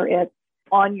 whether it's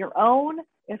on your own,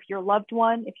 if your loved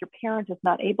one, if your parent is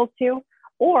not able to,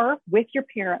 or with your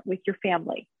parent, with your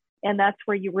family. And that's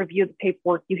where you review the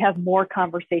paperwork. You have more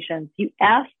conversations. You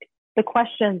ask the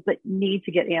questions that need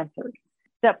to get answered.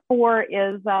 Step 4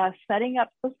 is setting up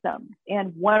systems.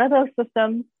 And one of those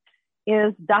systems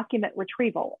is document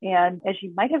retrieval. And as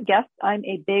you might have guessed, I'm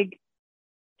a big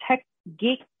tech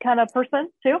geek kind of person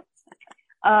too.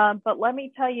 But let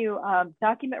me tell you,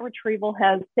 document retrieval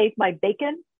has saved my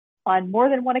bacon on more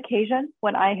than one occasion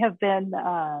when I have been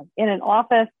in an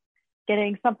office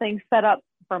getting something set up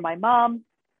for my mom.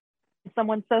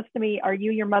 Someone says to me, "Are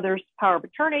you your mother's power of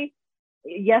attorney?"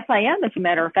 Yes, I am, as a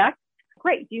matter of fact.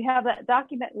 Great. Do you have that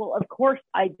document? Well, of course,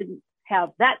 I didn't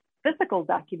have that physical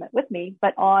document with me,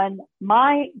 but on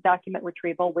my document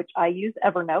retrieval, which I use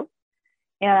Evernote,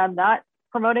 and I'm not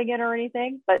promoting it or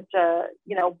anything, but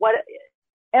what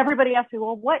everybody asks me,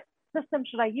 well, what system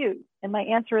should I use? And my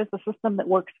answer is the system that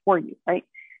works for you, right?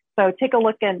 So take a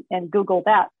look and Google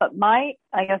that. But my,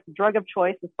 I guess, drug of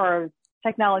choice as far as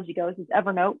technology goes is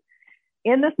Evernote.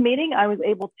 In this meeting, I was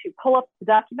able to pull up the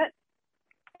document,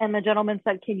 and the gentleman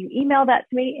said, "Can you email that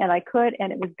to me?" And I could,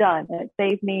 and it was done. And it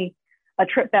saved me a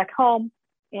trip back home.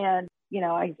 And,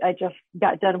 I just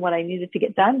got done what I needed to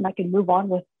get done, and I can move on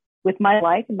with my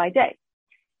life and my day.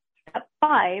 Step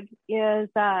 5 is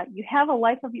you have a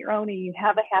life of your own and you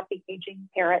have a happy aging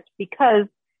parent, because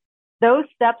those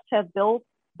steps have built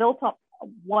up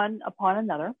one upon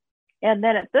another. And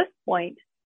then at this point,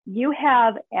 you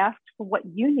have asked for what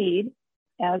you need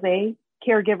as a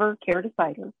caregiver, care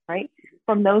decider, right?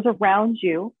 From those around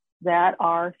you that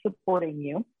are supporting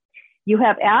you. You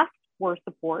have asked for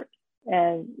support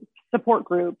and support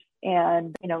groups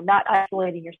and, not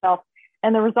isolating yourself.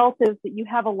 And the result is that you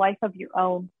have a life of your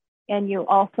own, and you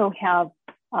also have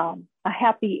a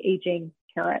happy aging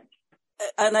parent.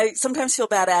 And I sometimes feel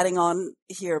bad adding on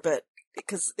here, but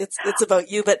because it's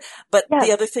about you, but yes.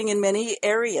 The other thing in many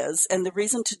areas, and the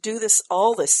reason to do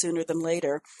all this sooner than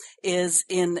later, is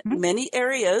in many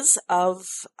areas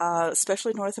of,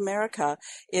 especially North America,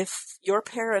 if your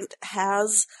parent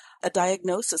has a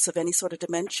diagnosis of any sort of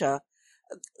dementia,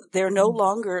 they're no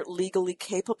longer legally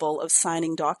capable of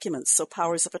signing documents. So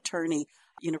powers of attorney,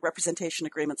 representation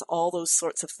agreements, all those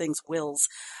sorts of things, wills,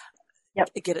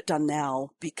 get it done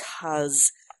now,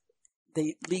 because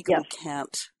they legally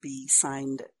can't be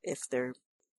signed if they're,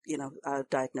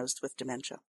 diagnosed with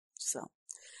dementia. So,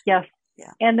 yes.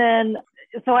 Yeah. And then,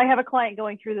 so I have a client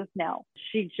going through this now.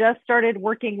 She just started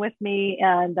working with me,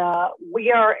 and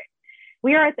we are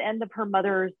at the end of her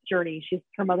mother's journey.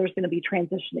 Her mother's going to be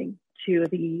transitioning to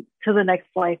the next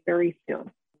life very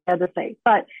soon, I had to say.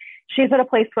 But she's at a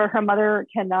place where her mother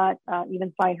cannot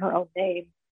even sign her own name.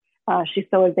 She's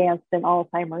so advanced in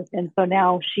Alzheimer's. And so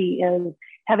now she is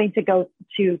having to go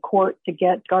to court to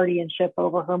get guardianship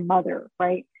over her mother,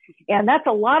 right? And that's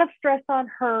a lot of stress on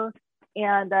her.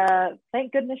 And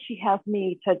thank goodness she has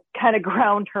me to kind of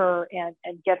ground her and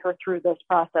get her through this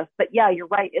process. But yeah, you're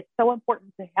right. It's so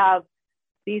important to have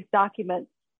these documents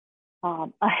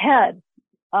ahead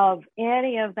of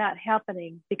any of that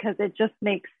happening, because it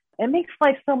makes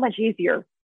life so much easier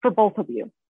for both of you.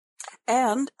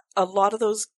 And a lot of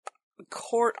those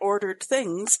court-ordered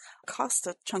things cost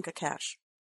a chunk of cash.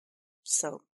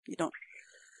 So you don't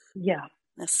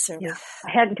necessarily. Yeah.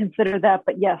 I hadn't considered that,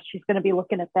 but yes, she's going to be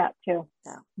looking at that too.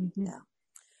 Yeah. Mm-hmm. Yeah.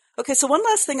 Okay, so one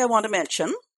last thing I want to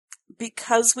mention,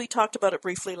 because we talked about it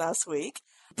briefly last week.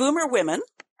 Boomer women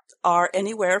are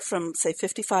anywhere from, say,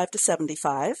 55 to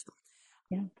 75.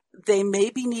 Yeah. They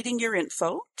may be needing your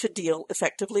info to deal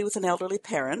effectively with an elderly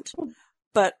parent,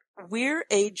 but we're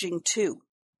aging too.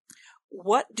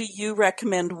 What do you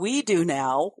recommend we do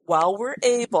now while we're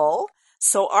able,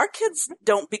 so our kids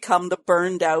don't become the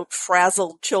burned out,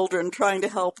 frazzled children trying to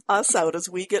help us out as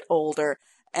we get older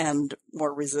and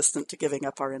more resistant to giving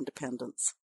up our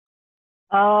independence?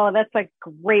 Oh, that's a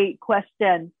great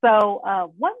question. So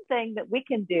one thing that we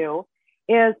can do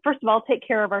is, first of all, take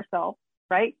care of ourselves,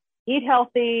 right? Eat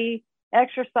healthy,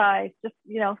 exercise, just,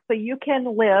 so you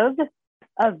can live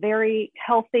a very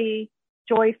healthy,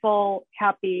 joyful,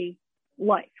 happy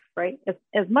life, right?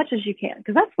 As much as you can,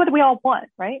 because that's what we all want,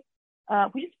 right?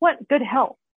 We just want good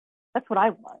health. That's what I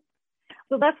want.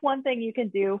 So that's one thing you can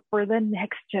do for the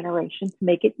next generation to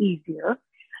make it easier.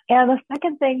 And the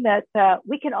second thing that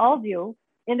we can all do,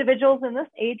 individuals in this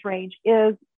age range,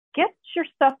 is get your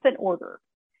stuff in order.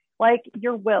 Like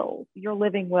your wills, your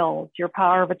living wills, your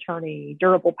power of attorney,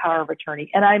 durable power of attorney.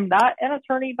 And I'm not an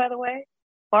attorney, by the way,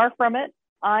 far from it.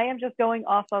 I am just going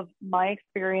off of my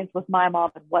experience with my mom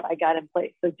and what I got in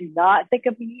place. So do not think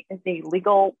of me as a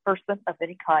legal person of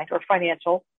any kind or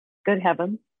financial. Good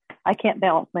heavens, I can't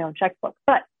balance my own checkbook.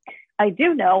 But I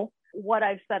do know what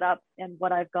I've set up and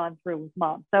what I've gone through with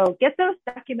mom. So get those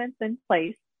documents in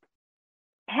place.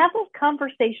 Have those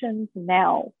conversations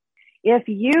now. If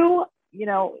you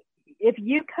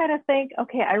kind of think,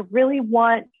 okay, I really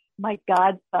want my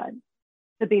godson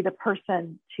to be the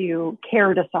person to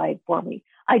care decide for me.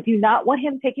 I do not want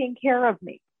him taking care of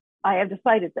me. I have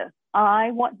decided this.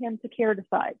 I want him to care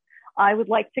decide. I would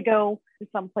like to go to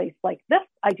some place like this.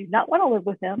 I do not want to live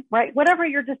with him, right? Whatever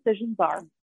your decisions are,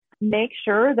 make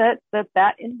sure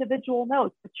that individual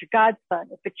knows if it's your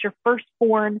godson, if it's your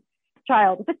firstborn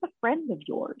child, if it's a friend of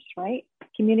yours, right?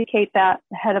 Communicate that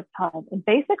ahead of time and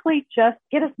basically just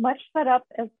get as much set up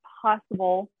as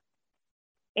possible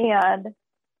and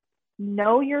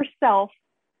know yourself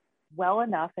well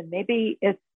enough. And maybe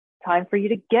it's time for you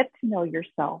to get to know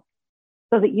yourself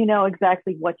so that you know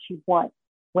exactly what you want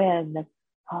when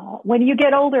you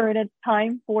get older and it's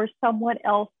time for someone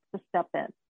else to step in.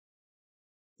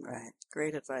 Right.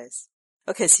 Great advice.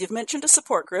 Okay. So you've mentioned a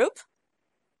support group.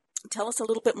 Tell us a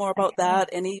little bit more about that.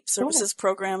 Any services,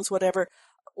 programs, whatever.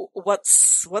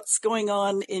 What's going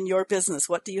on in your business?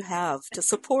 What do you have to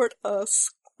support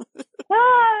us?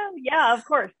 Yeah, of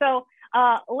course. So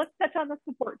let's touch on the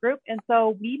support group. And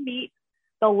so we meet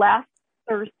the last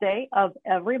Thursday of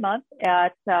every month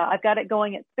at, I've got it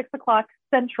going at 6:00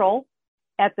 Central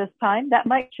at this time. That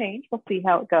might change. We'll see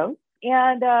how it goes.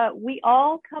 And we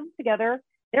all come together.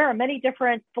 There are many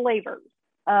different flavors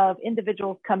of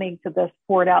individuals coming to this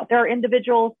poured out. There are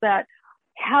individuals that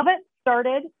haven't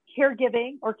started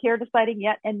caregiving or care deciding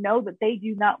yet and know that they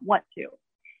do not want to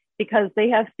because they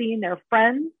have seen their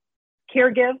friends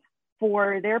caregive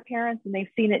for their parents and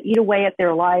they've seen it eat away at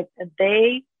their lives and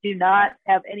they do not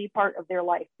have any part of their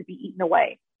life to be eaten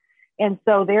away. And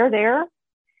so they're there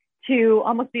to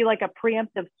almost be like a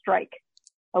preemptive strike.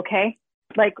 Okay.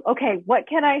 Like, okay, what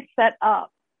can I set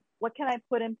up? What can I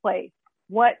put in place?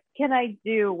 What can I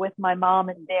do with my mom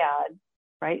and dad?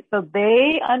 Right. So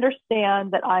they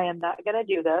understand that I am not going to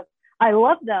do this. I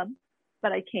love them,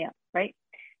 but I can't. Right.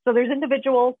 So there's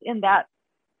individuals in that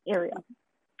area.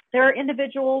 There are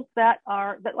individuals that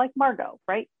like Margot,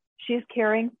 right? She's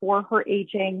caring for her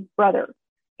aging brother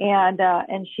and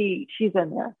she's in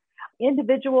there.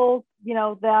 Individuals,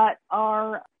 that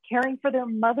are caring for their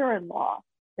mother-in-law.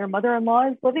 Their mother-in-law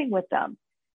is living with them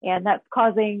and that's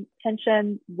causing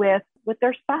tension with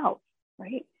their spouse,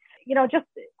 right? Just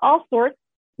all sorts,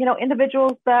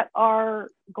 individuals that are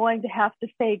going to have to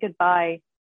say goodbye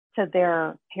to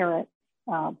their parents,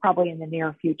 probably in the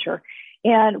near future.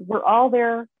 And we're all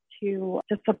there to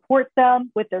support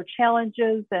them with their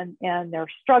challenges and their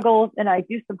struggles. And I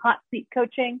do some hot seat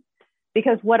coaching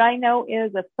because what I know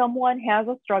is if someone has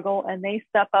a struggle and they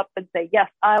step up and say, yes,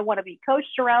 I want to be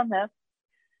coached around this,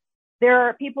 there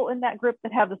are people in that group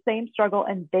that have the same struggle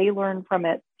and they learn from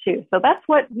it too. So that's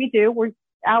what we do. We're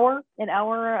in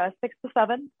hour 6 to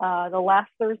 7, the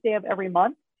last Thursday of every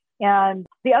month. And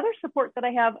the other support that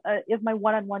I have is my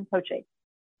one-on-one coaching.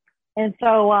 And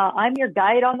so I'm your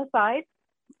guide on the side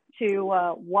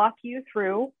to walk you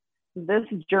through this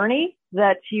journey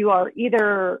that you are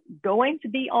either going to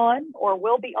be on or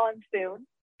will be on soon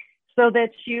so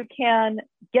that you can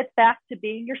get back to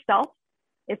being yourself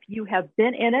if you have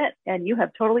been in it and you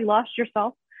have totally lost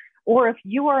yourself, or if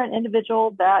you are an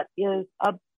individual that is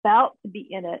about to be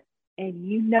in it and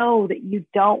you know that you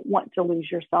don't want to lose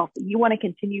yourself, that you want to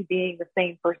continue being the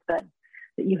same person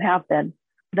that you have been,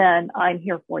 then I'm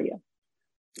here for you.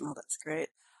 Oh, that's great.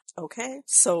 Okay.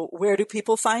 So where do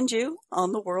people find you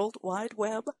on the World Wide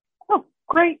Web? Oh,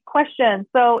 great question.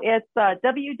 So it's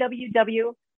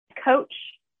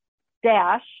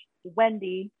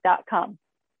www.coach-wendy.com.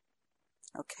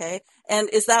 Okay. And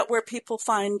is that where people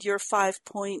find your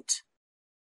 5-point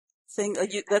thing?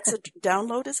 That's a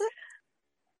download, is it?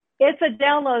 It's a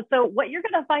download. So what you're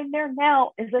going to find there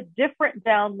now is a different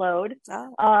download,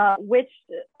 which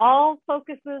all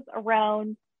focuses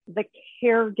around the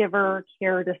caregiver,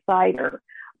 care decider.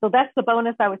 So that's the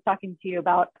bonus I was talking to you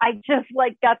about. I just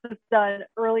got this done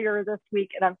earlier this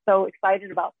week and I'm so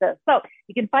excited about this. So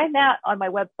you can find that on my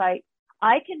website.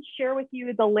 I can share with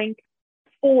you the link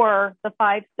or the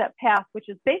 5-step path, which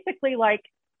is basically like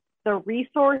the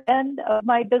resource end of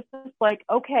my business. Like,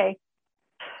 okay,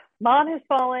 mom has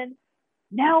fallen.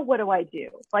 Now what do I do?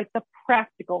 Like the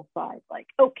practical side, like,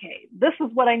 okay, this is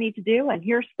what I need to do. And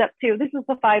here's step 2. This is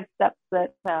the 5 steps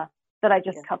that I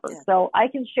just covered. Yeah. So I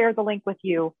can share the link with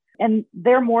you, and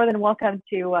they're more than welcome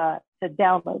to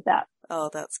download that. Oh,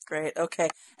 that's great. Okay.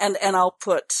 And I'll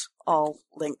put all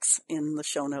links in the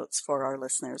show notes for our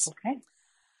listeners. Okay.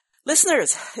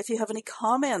 Listeners, if you have any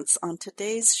comments on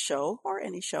today's show or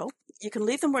any show, you can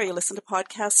leave them where you listen to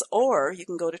podcasts, or you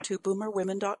can go to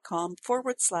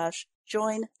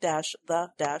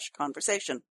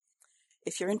twoboomerwomen.com/join-the-conversation.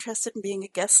 If you're interested in being a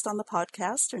guest on the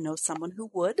podcast or know someone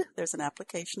who would, there's an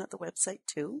application at the website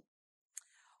too.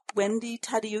 Wendy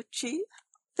Tadiucci,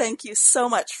 thank you so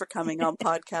much for coming on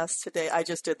podcast today. I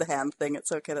just did the hand thing.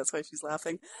 It's okay. That's why she's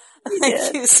laughing.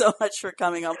 Thank you so much for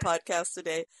coming on podcast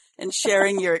today and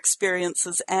sharing your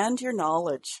experiences and your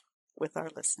knowledge with our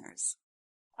listeners.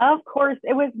 Of course.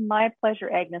 It was my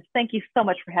pleasure, Agnes. Thank you so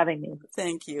much for having me.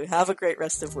 Thank you. Have a great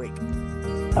rest of the week.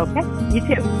 Okay. You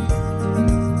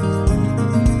too.